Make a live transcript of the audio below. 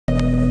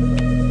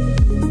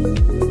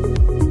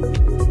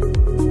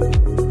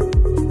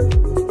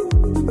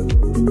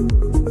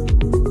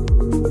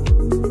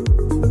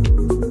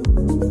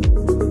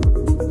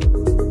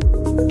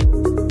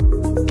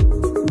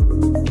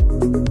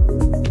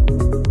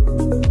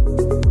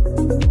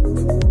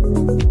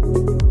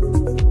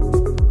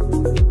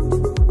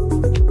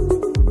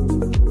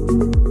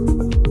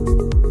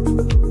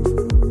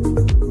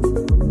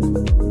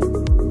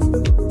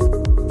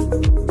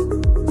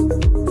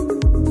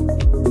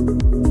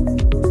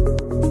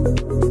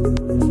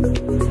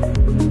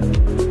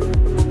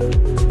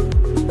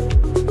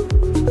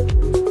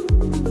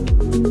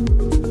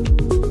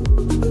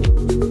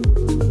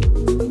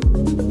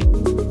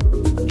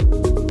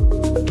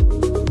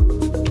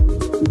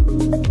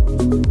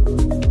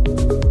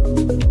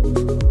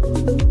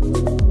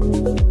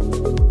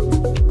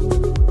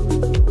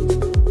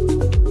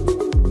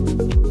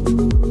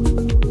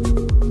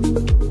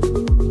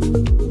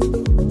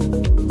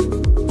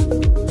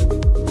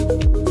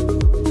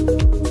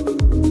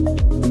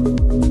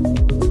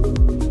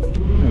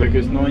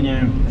Es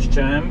noņēmu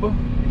šķembu,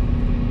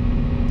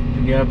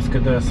 tad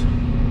jāapskatās,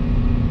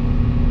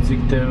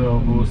 cik te vēl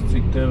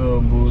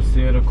būs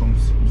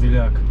ierakums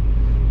dziļāk.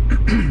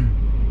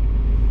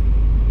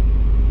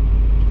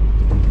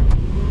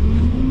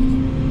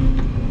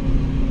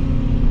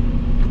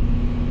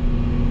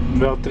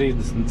 Vēl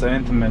 30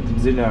 cm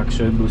dziļāk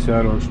šeit būs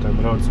jārok šitā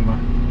braucamā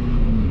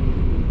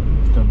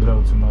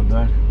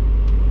daļa.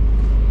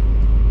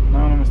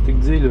 Nav nemaz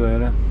tik dziļi, vai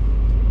ne?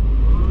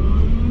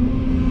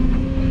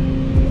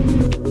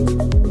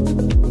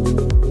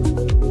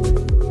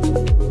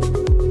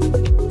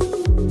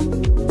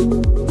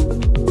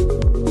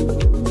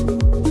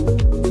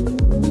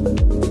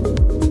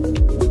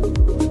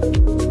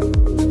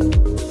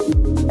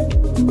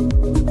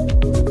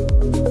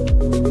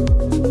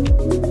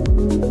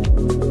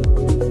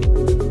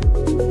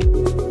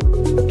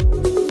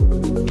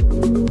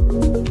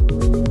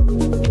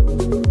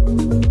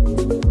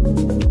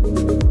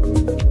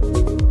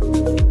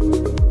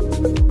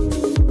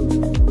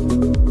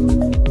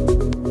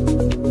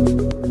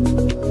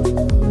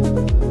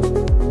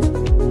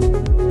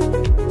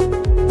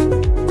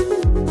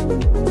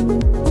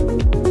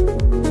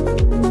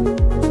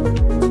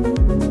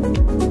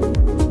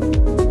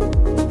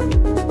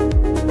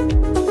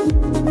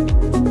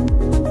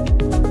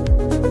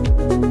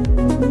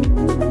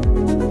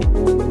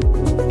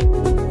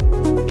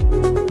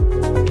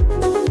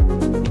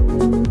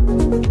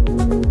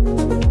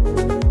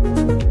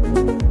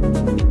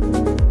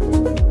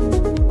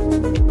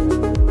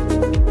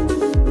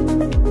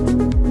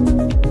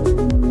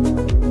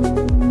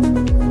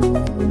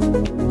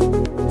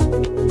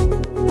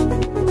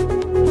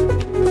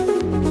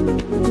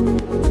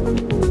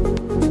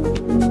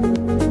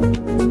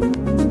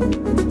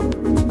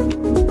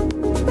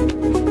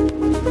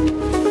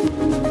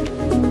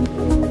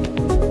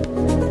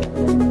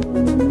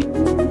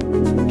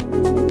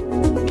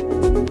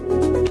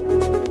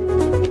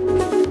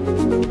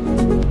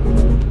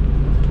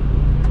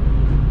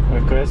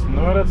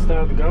 Noredz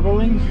tādu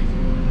gabaliņu,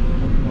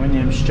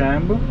 noņem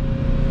šķembu.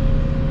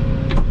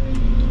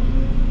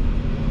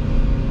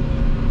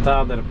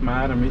 Tāda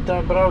apmēram ir tā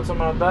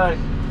braucamā daļa.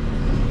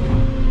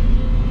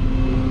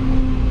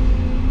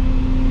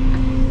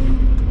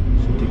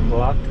 Šī tik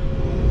plata.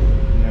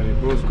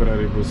 Kur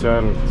arī būs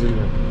jārok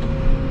dziļāk.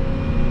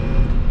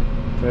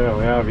 Te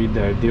jau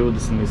vidēji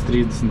 20 līdz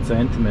 30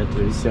 cm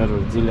viss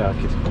jārok dziļāk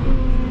ir.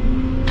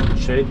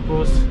 Šeit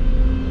būs,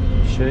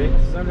 šeit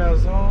zaļā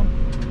zona.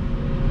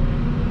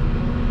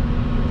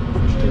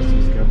 Šitais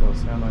viss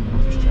gabals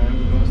jānoņemt uz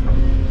šķēmu nost.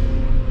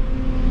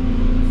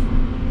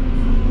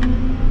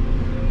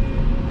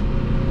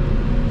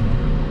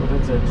 Ko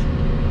redzēt?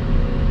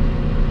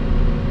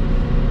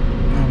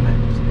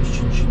 Nomēģinās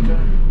bišķiņ šitā.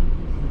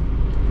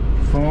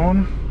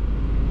 Fonu.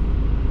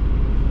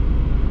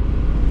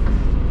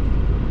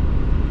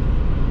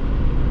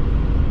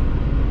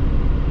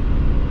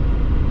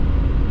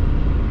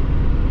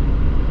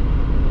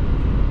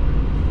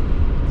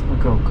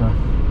 Kaut kā.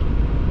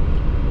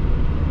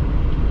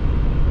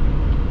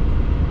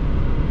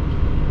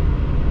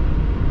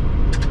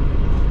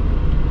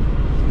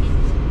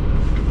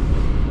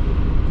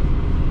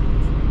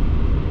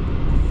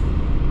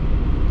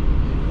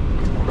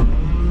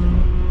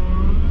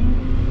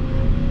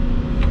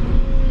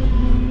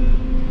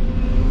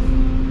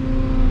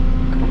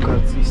 Kaut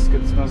kāds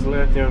izskats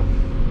mazliet jau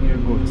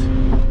iegūts.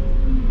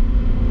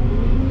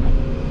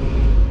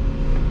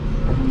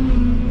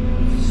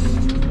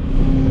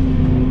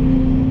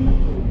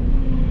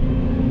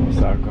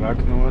 Sāku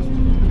rakt nost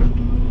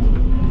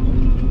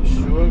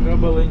šo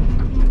gabaliņu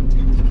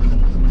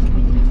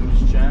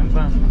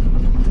šķempā.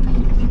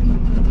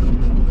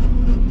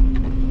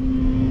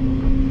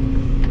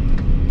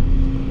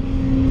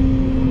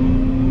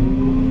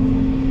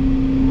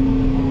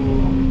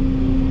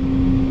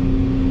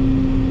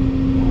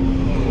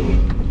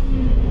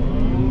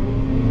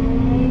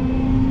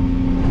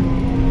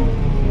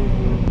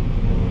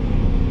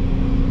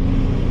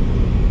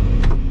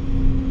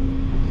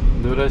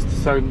 Reiz te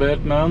sākt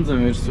bērt melnu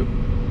zem virsū.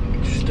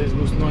 Šitais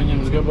būs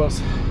noņemts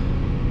gabals.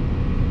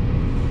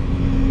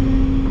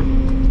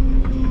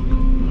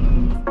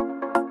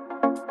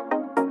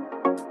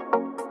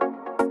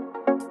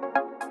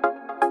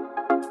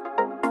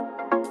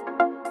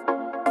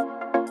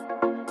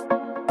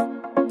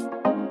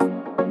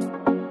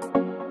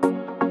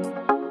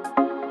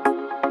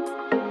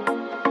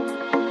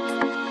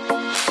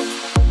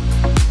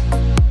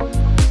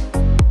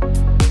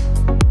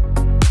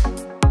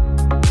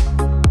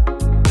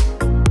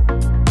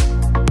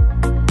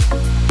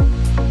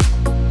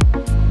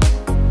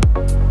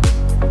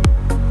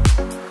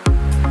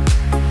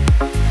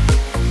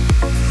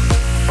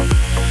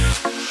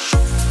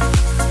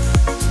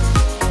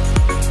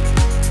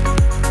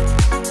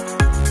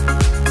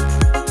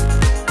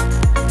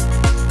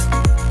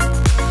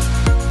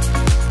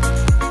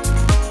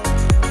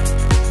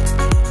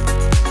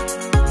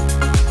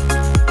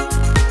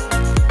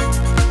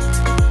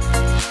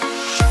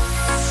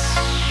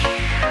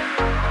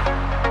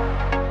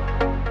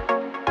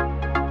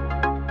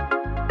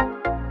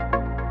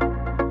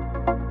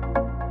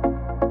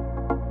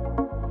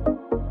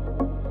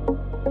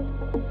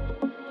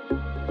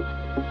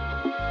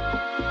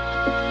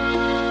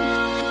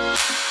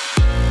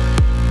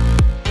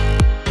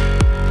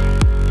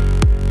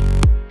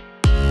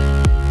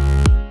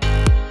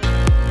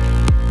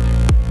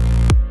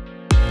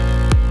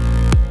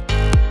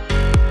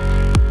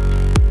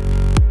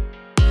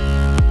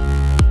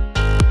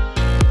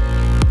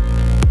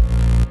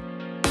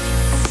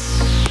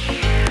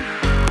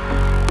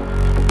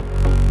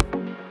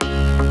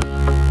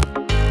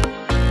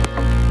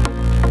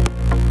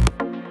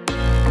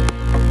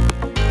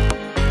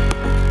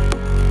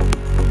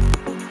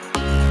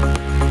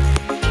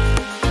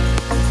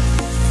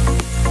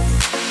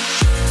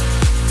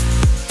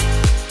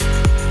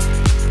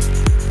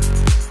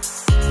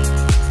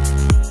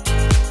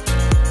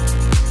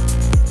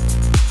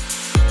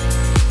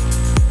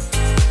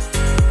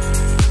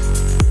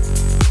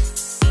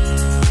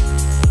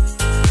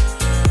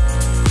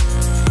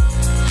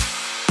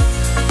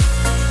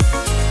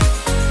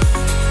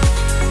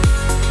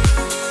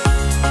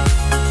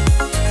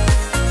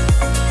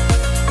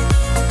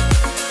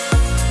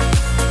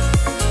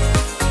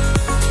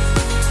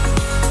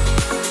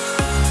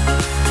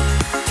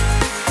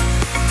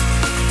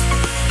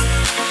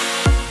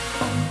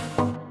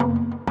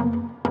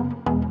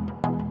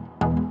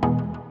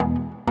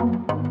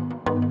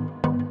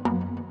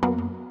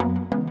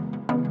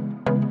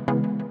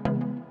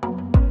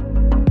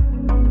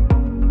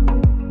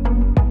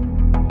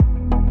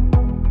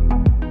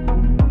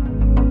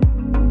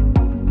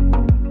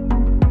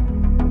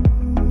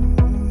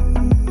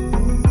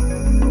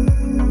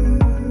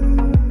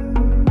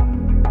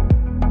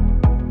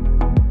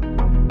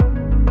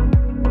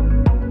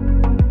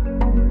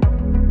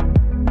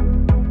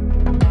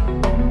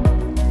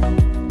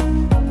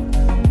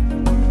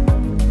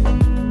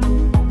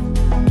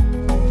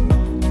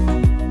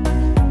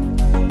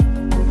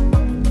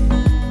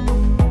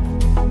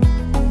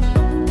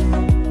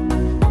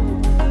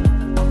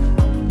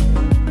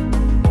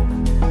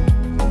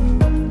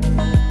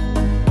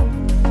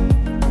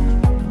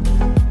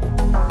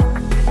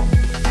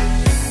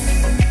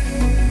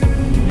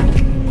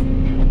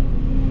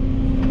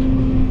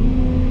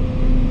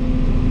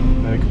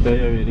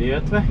 jau ir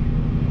ietve.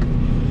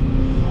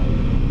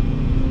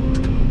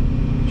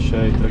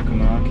 Šeit reku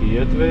nāk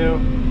ietve jau.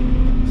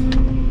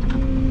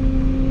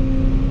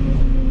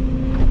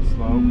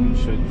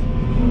 Slaukums šeit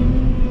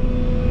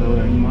vēl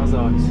vajag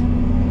mazāks.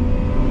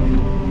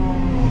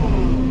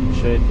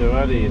 Šeit jau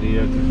arī ir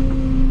ietve.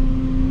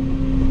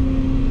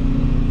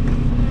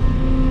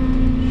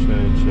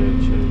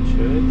 Šeit.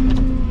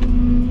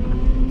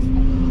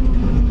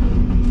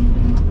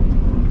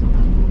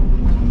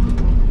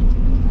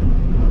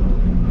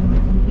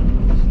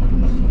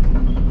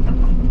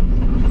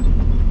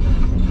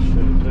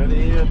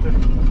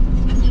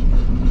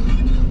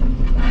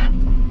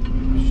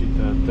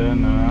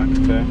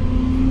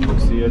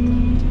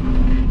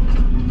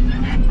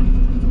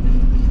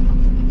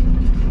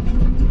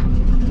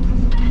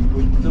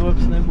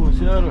 Puķdoks nebūs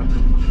jārva.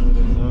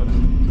 Šoreiz ārā.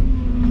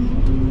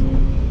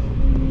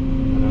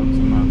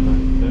 Braucamā tā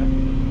te.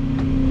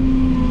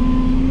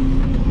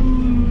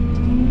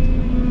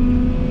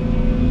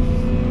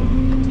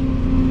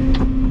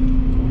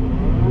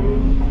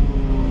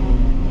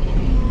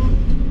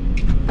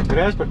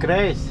 Grēs pa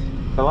kreisi.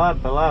 Pa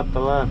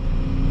labi.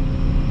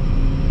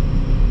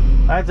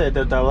 Aicēja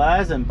tev tā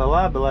lēzena pa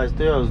labi, lai es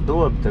tu jau uz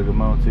dobu tagad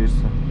mauc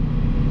virsū.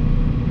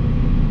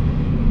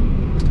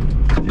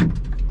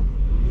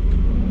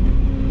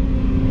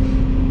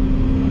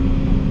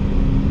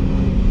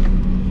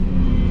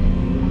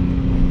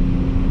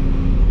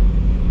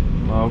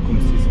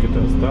 Laukums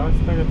izskatās tāds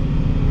tagad.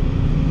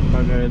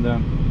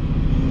 Pagaidām.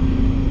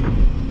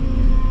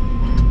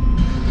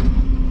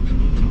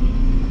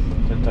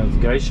 Te tāds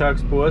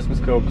gaišāks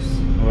posms, kaut kas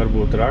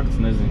varbūt rakts,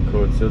 nezinu,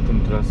 kaut kāds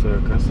siltumtrass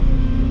vai kas.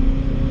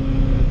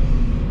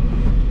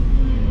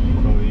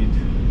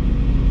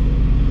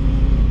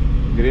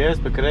 Griez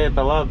pa kreisi,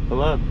 pa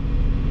labi.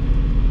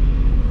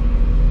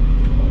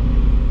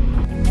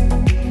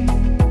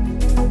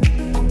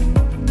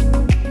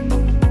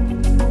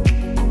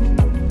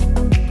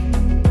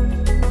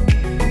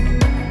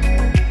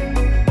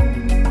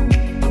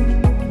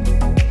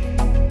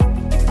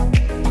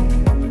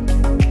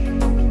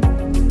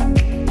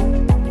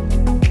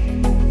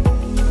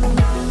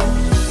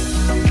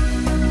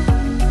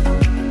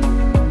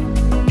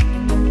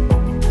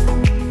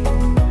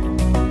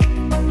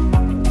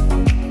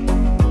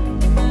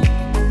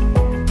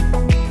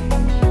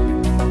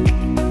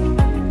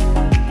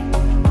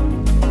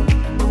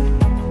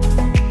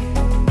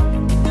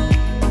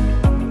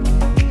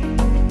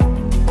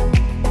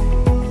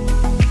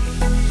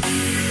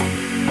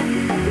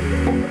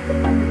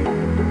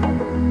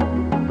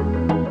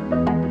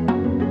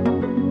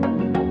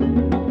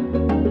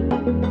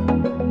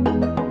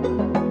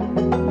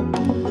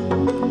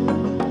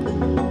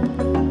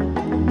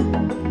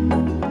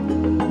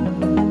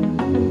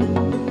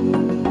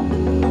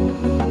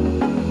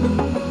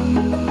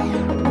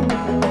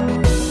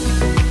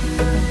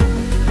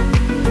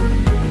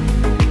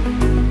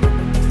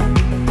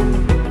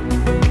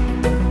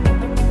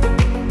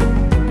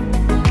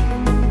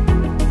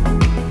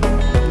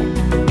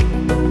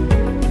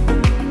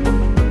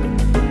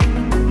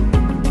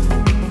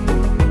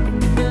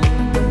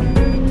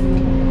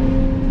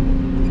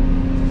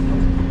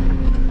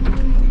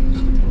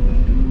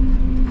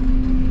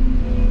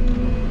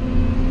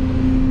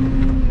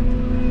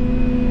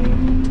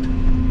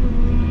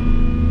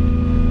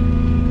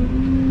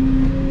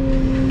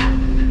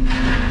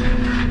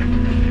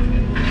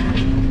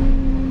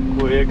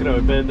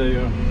 Iekrauju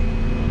pēdējo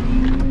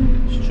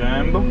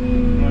šķembu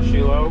no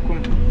šī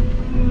laukuma.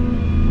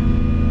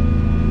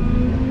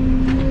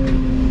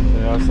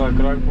 Tajā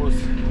sākrāk būs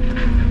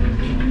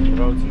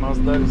braucamās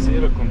daļas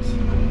ierakums.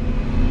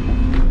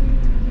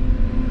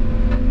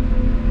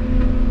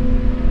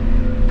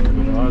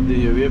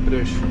 Rādīju jau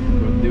iepriekš,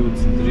 kaut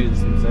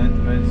 20-30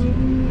 centimetri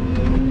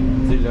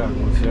dziļāk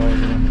būs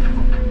jāizvien.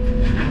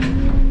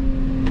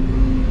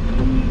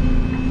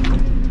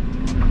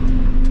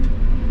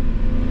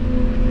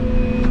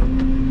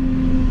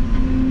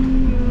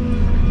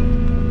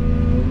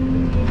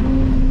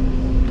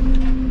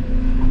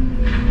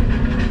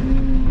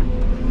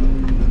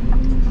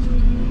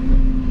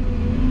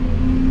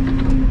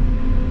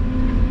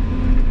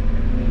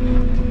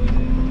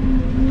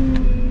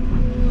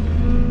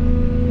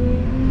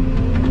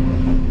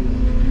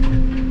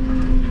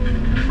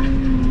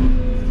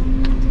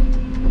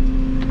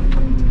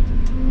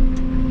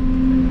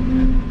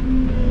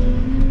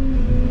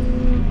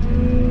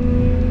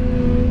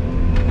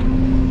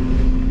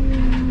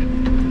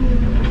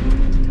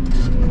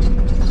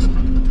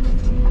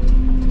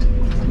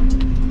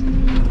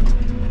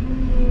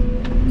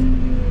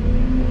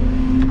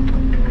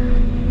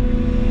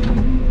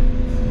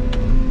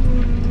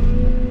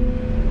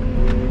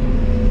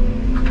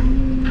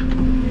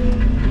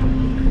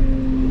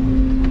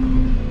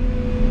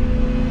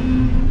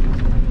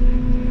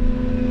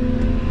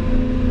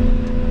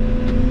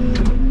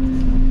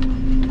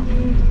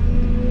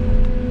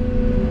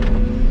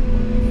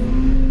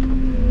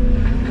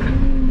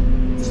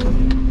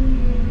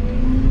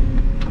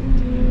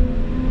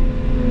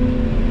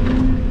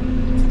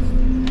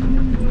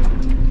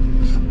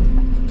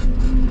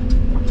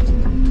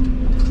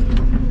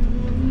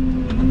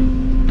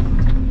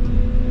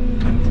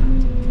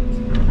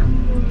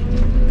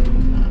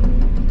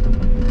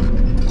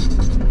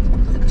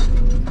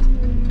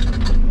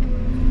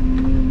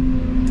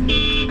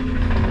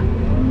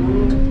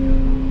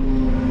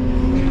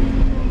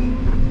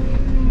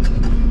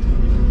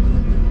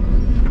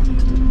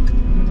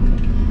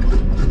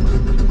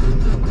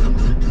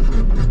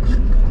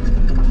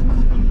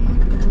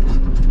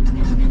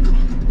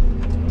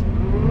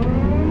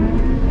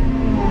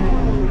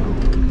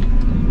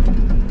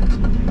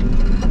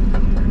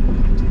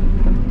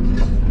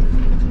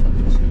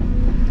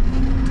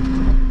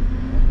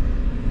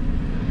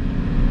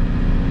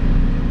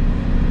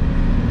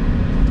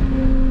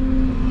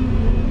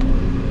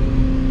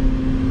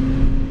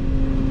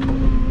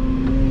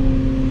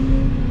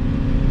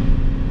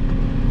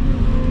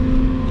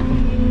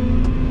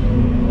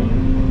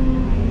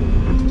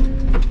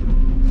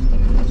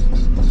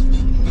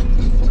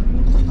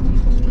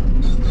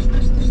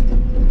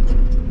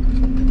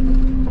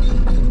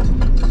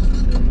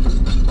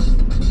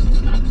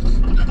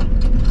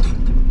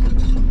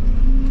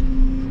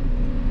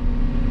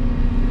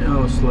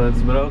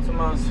 Šādas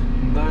braucamās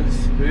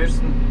daļas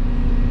virsni.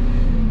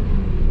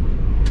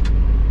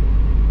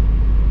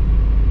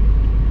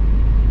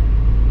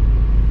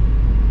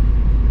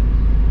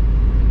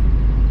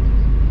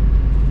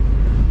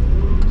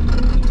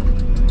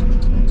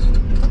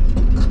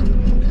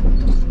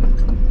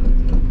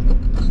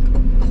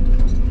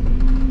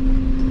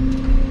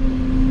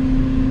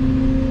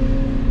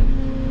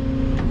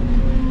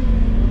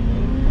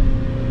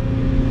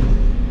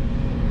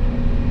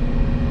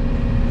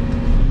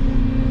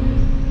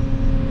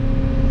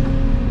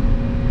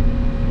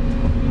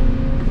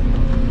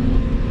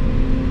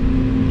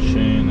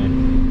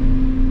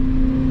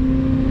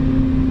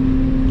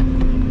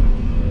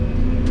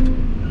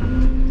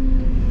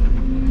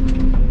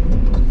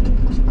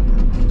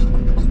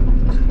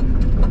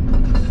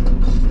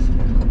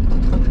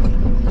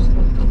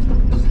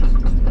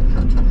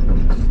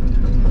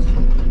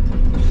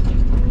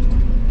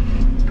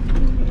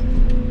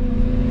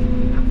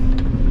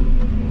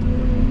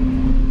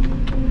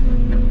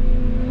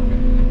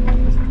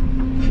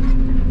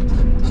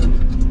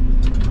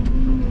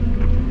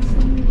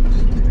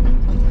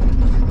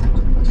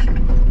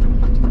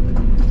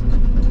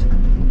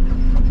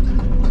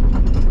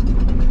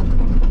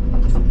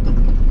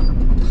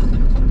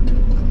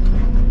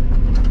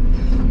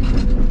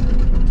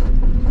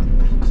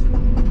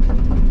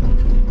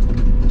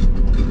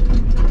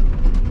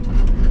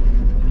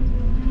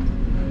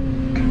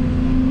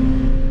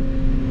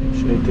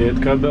 Iet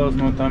kabelis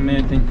no tā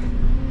mietiņa.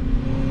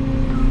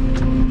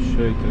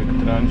 Šeit ir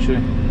tranši.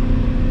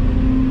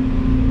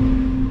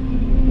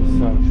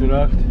 Sākšu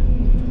rakt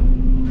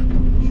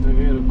šo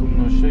ierakumu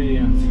no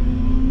šejienes.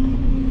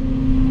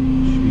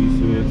 Šīs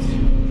vietas.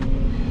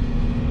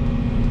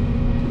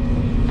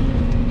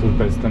 Tur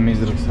pēc tam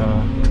izraksā.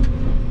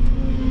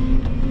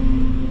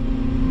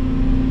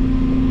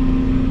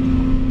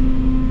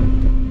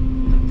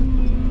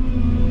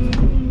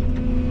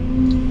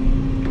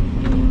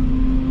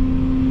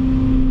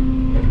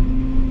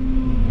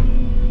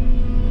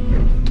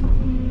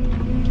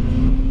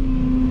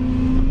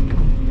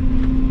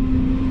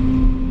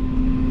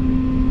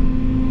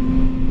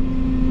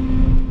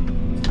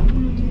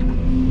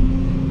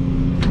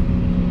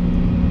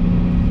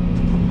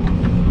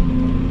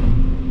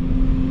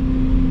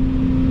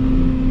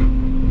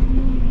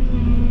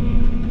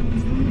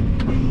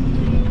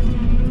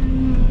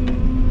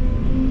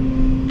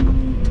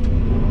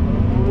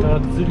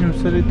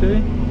 Dziļums arī te.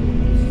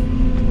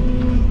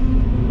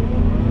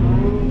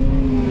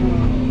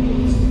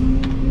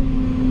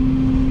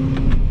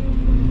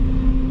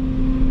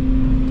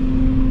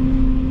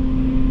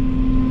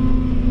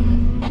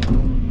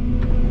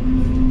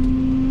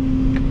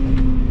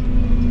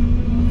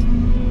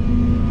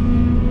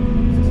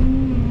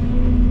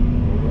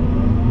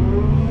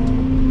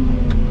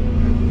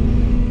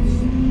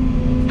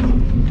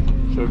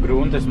 Šo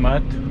grunti es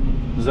metu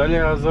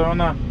zaļajā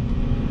zonā.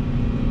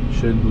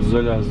 Šeit būs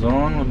zaļā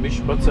zona,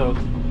 bišķi pacelt,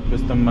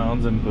 pēc tam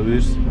meldzemi pa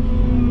virsu.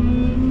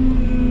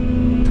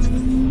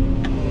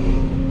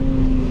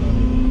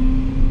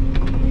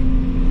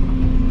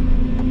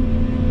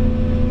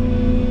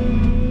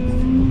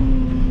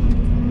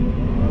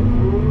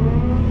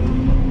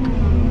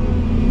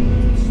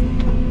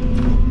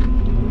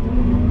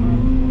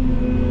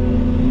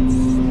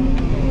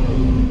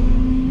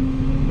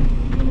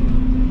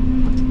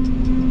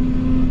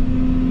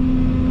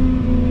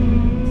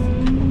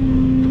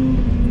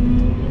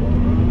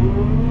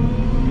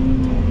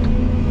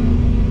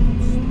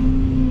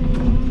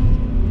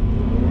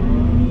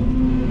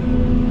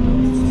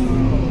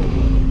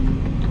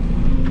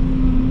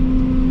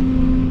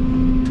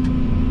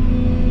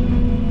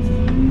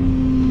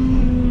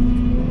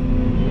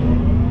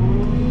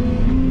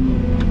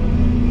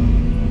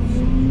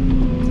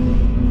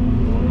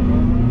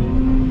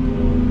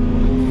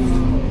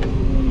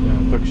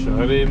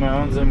 Arī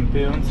melnzemi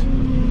pilns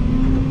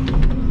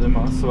zem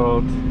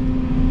asfalta.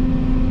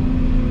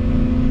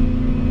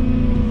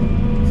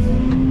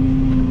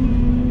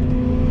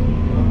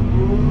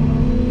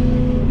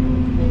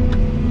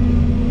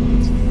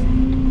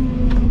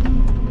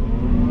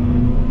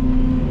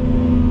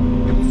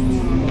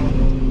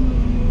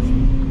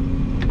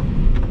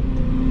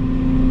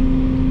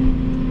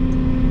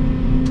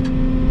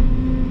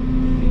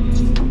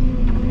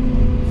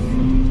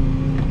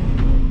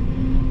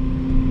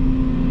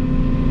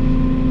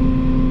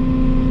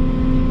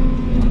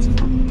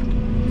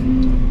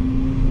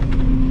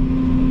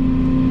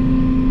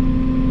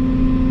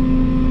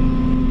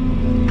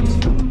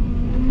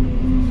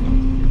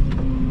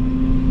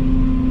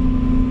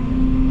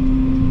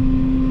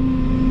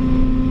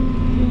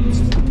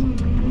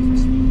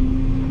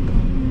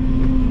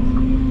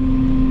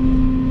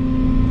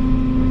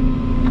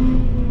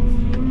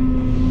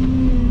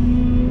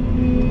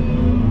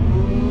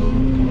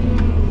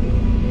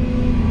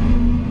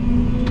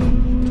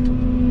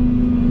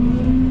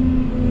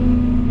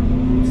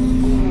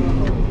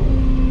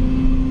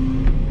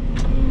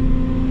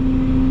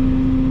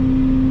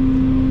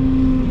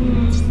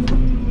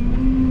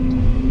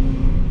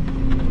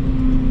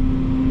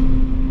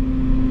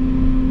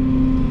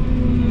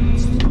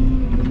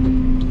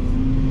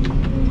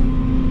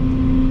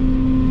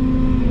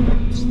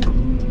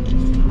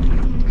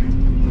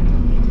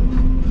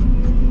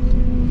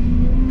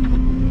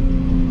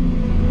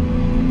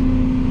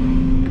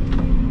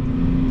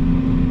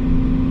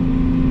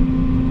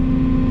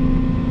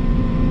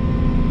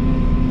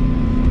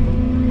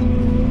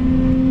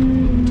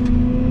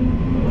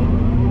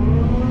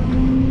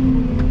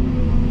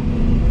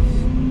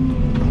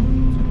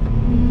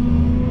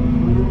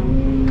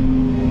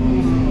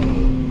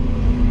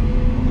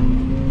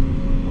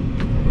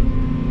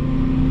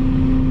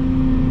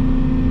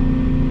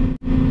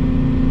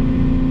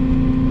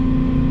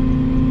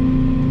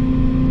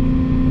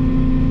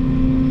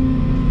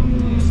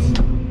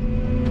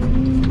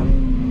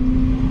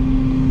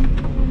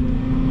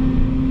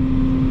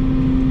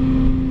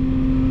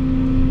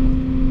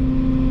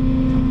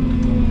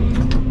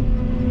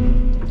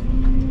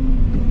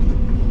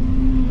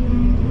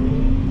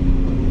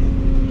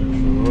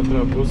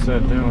 otrā pusē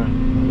te var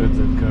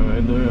redzēt, kā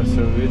veidojās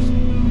jau virs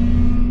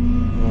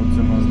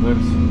braucamās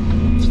daļas.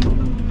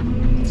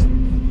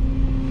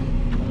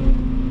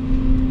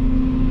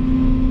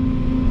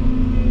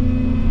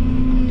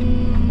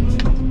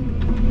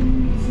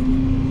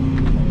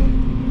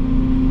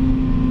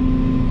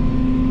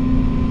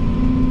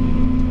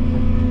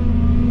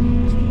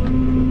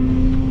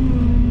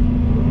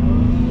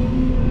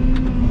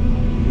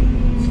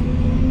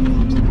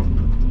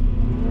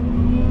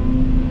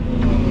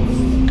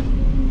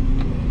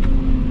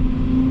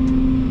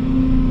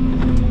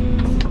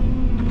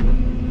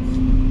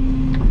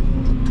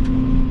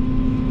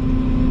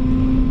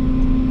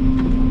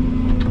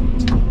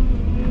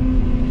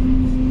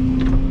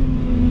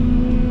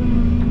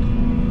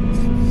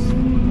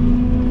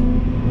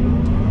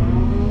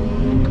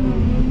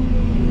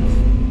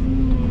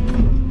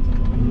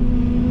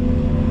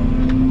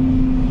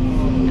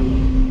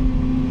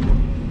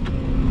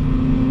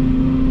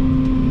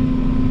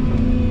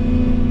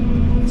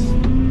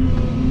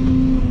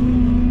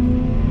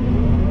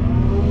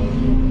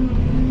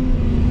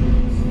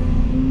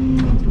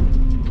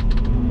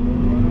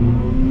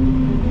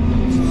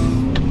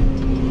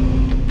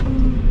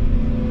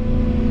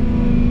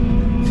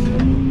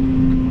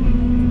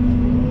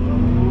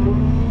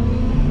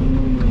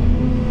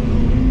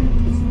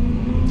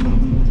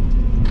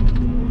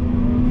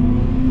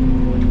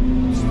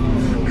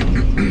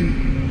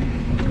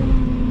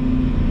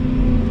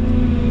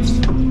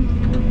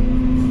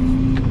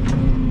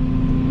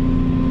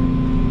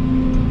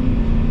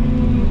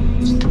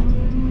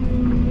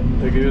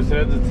 Jūs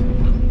redzat,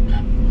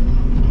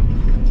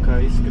 kā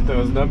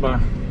izskatās dabā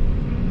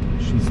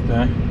šis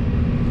te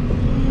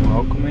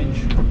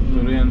laukumiņš,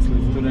 turienes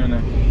līdz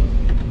turienē.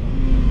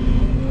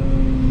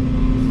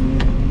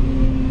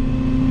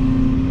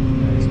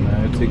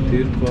 Neizmēju, cik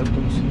ir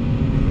platums.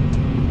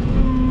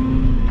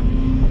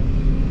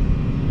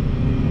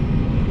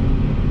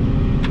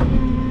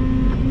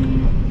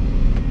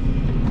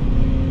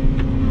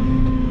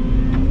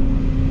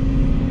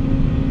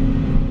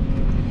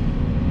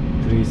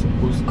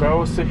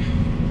 Kausi.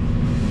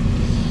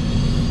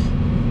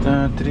 Tā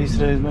 3 x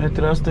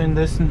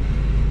 1,80 m.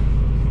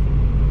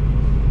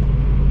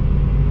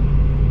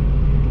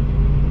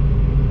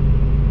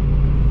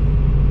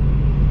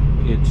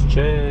 Pieci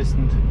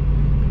 40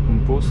 un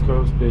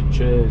puskaus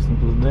 5,40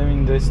 plus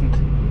 90.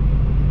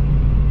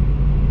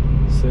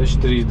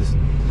 6,30.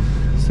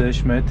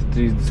 6,30 m.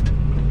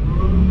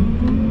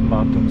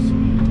 Platums.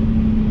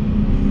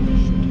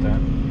 Tā,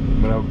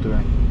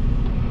 brauktuvē.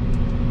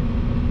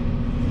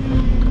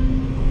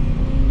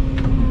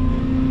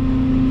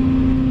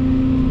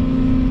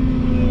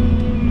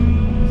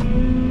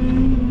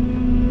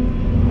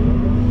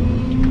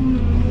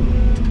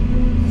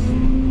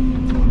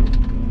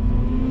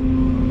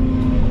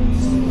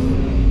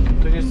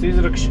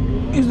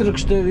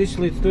 Izrakšu tev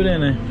visu līdz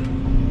turienē.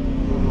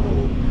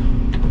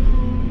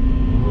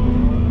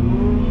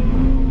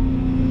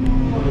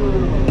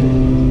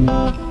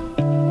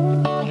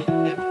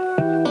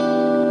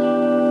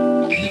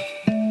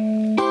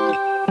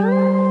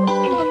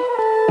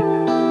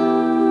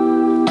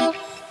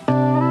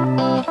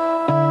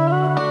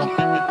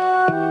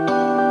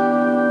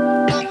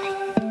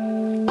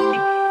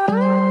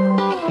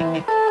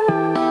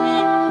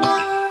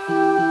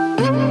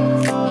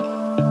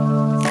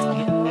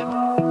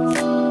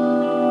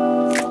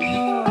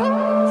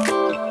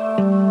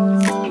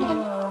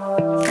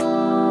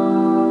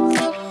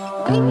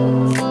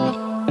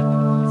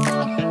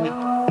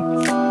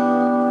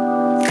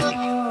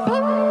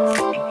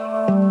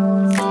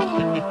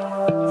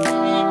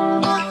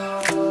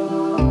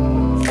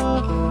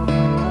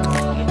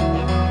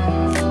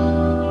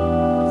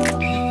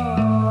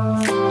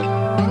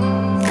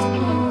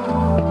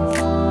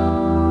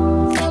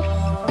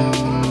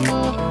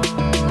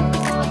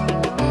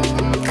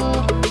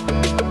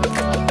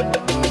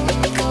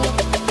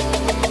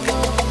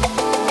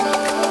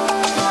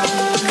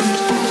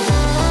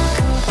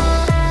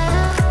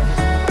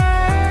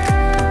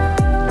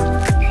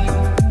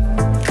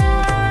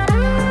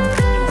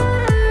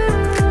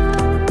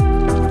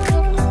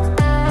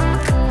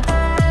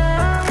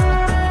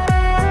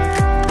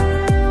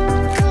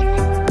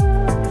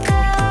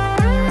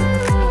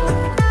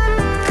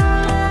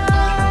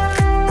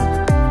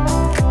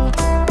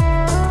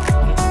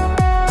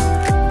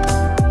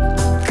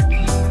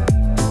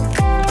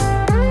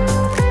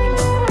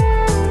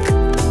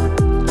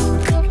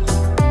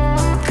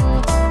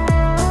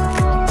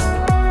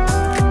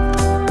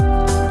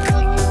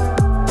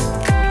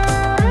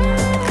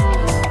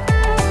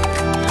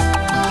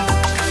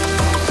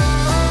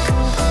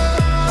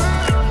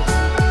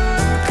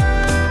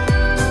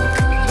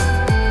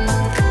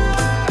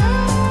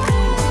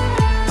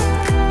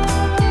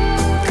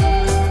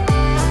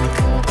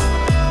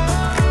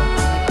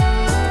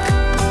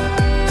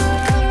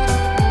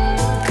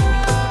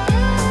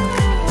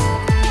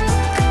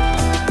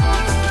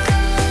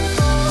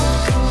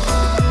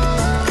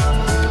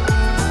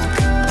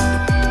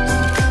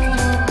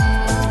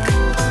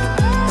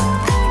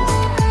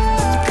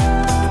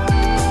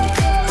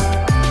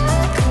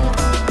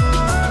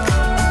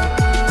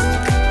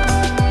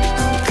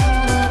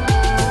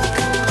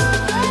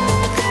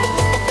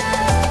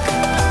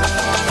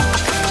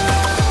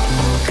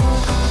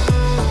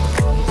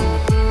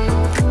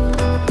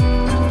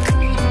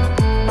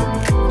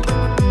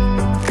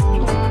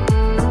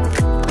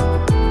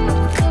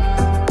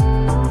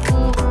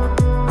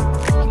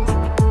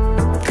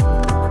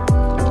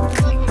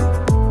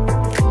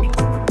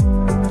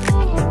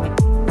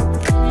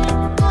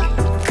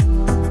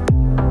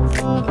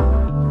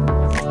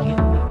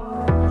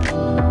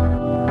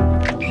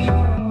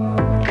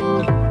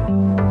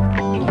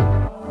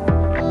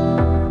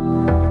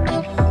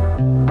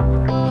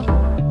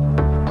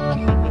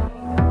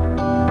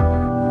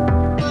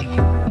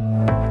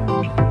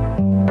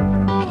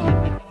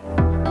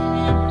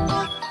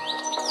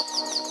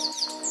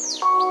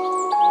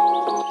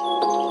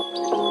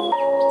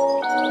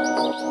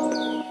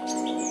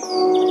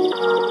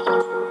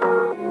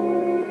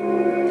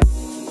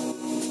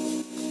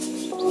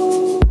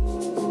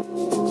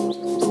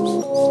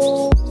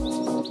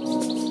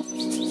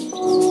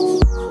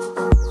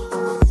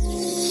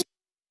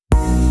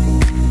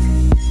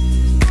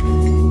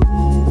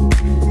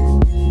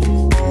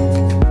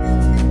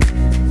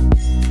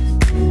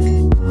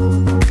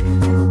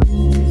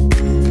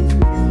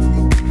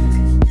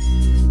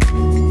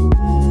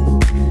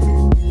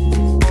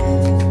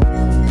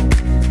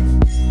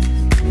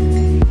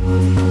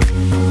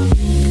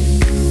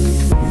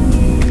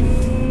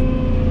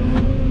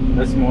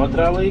 Esmu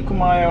otrā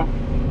līkumā jau.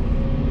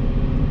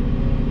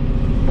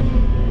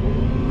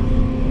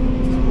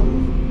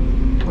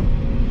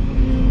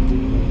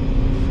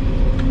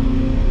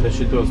 Te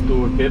šito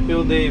stūri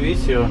piepildīju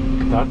visu, jo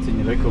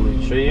taciņa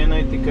rekulīte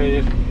šejienai tikai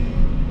ir.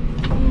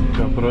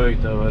 Kā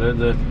projektā var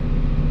redzēt.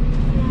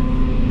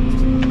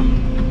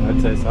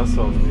 Vecais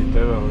asfalts bija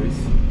te vēl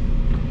viss.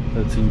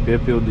 Tad viņu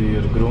piepildīju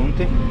ar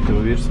grunti,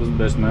 tev virs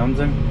uzbērs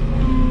melnzemi.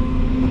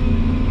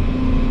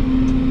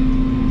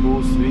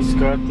 Būs viss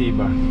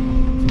kārtībā.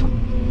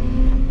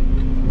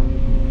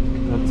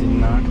 Tad viņi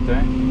nāk te.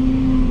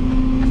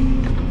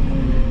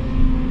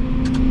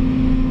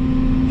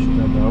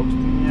 Šitāda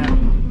augstumiņā.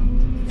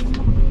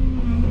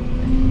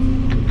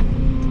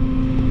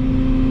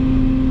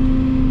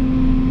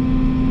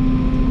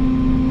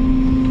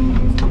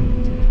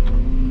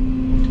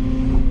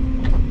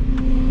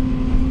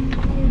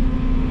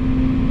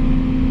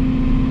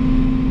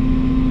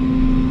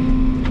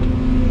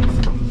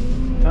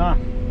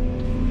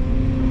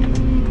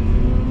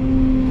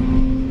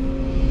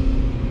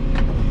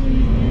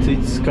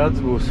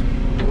 Skats būs.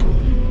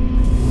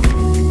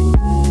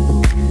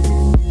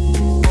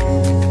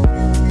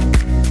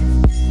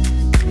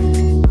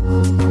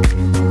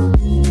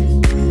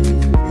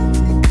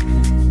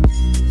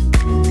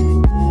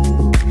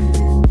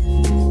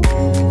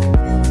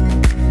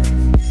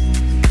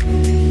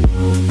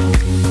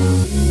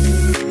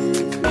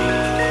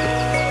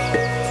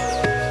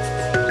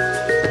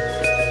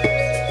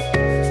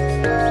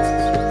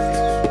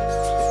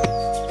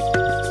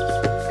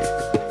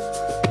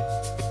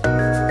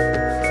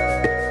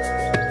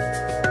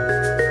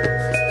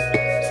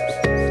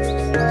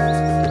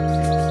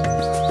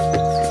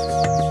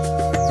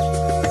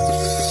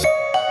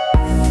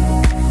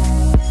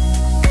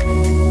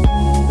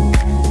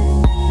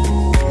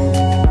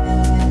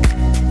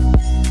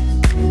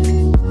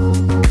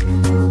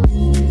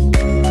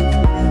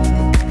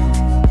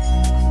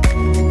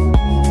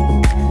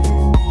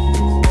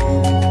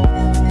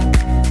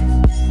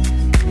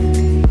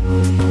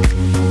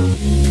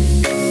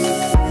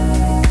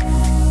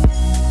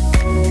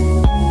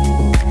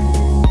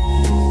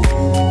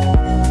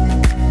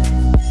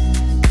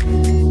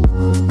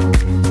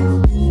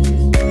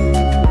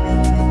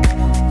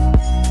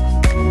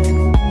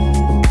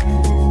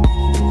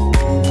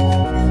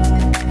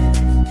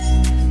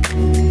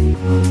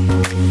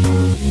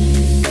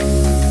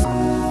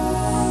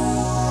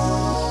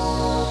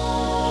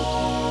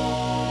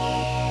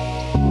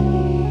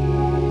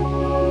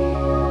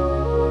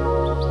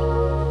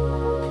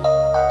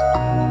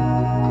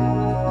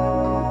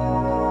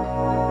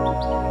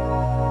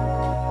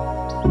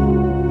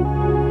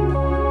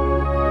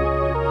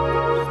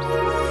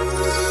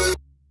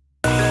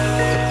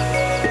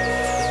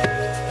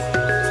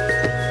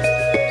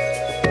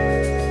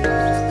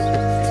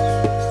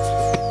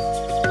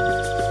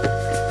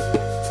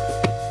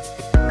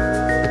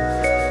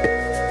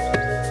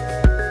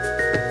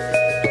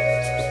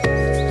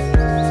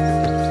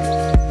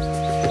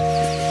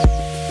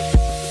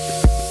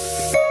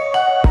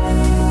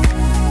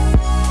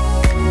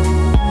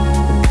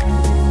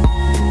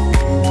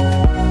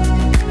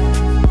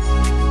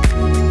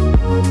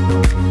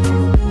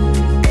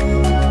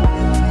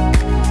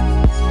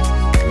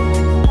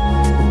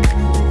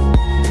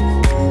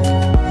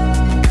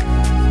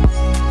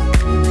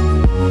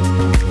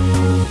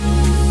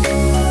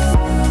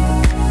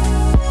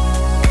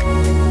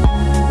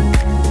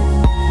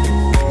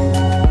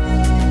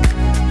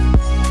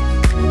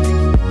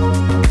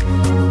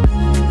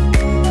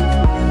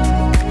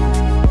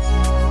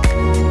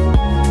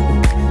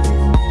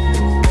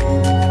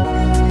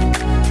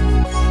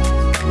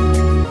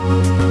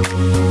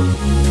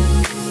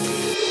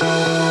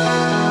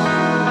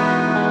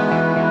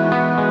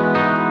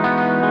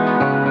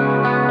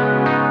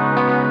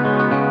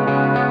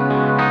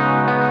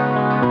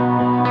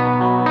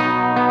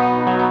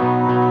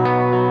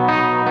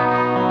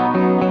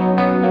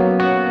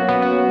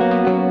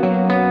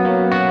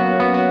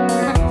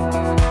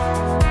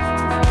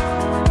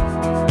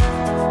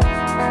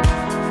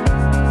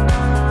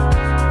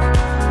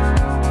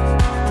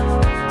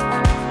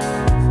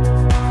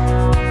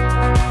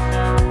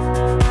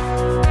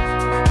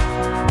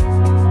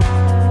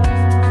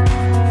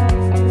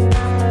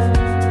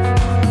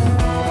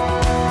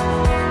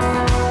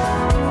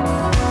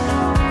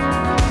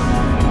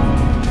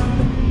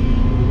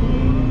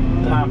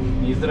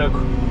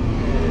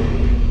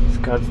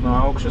 Skats no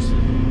augšas,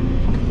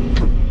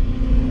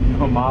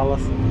 no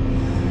malas.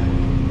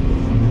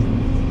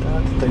 Tā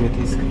tagad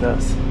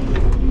izskatās.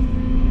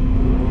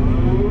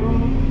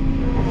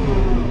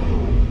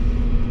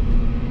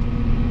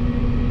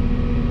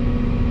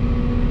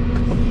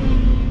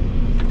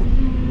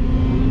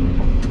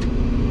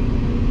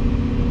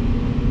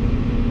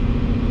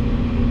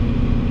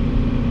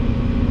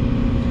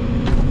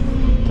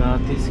 Tā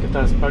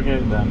izskatās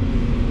pagaidām.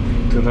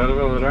 Tur arī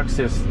vēl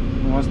raksties.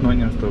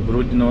 Noņems to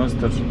bruģi nost,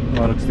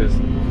 tur raksties,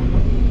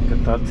 ka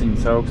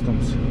taciņas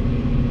augstums.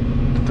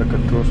 Tā kā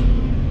tur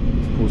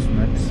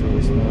pusmetrs vēl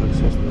viss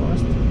noraksies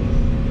nost.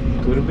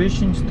 Tur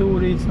bišķiņ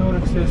stūrīts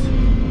noraksies.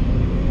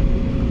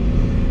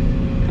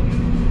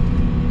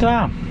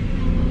 Tā.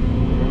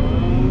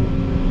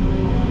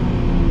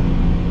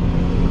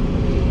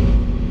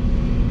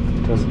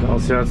 Tas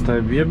gals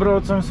jāatstāja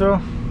iebraucams vēl.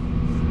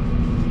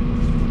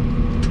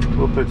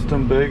 To pēc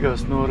tam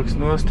beigās noraks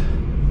nost.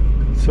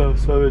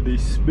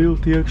 Savedīs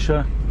spilti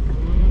iekšā.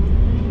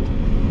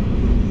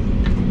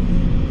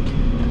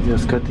 Tad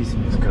jau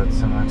skatīsimies, kā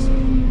tas sanāks.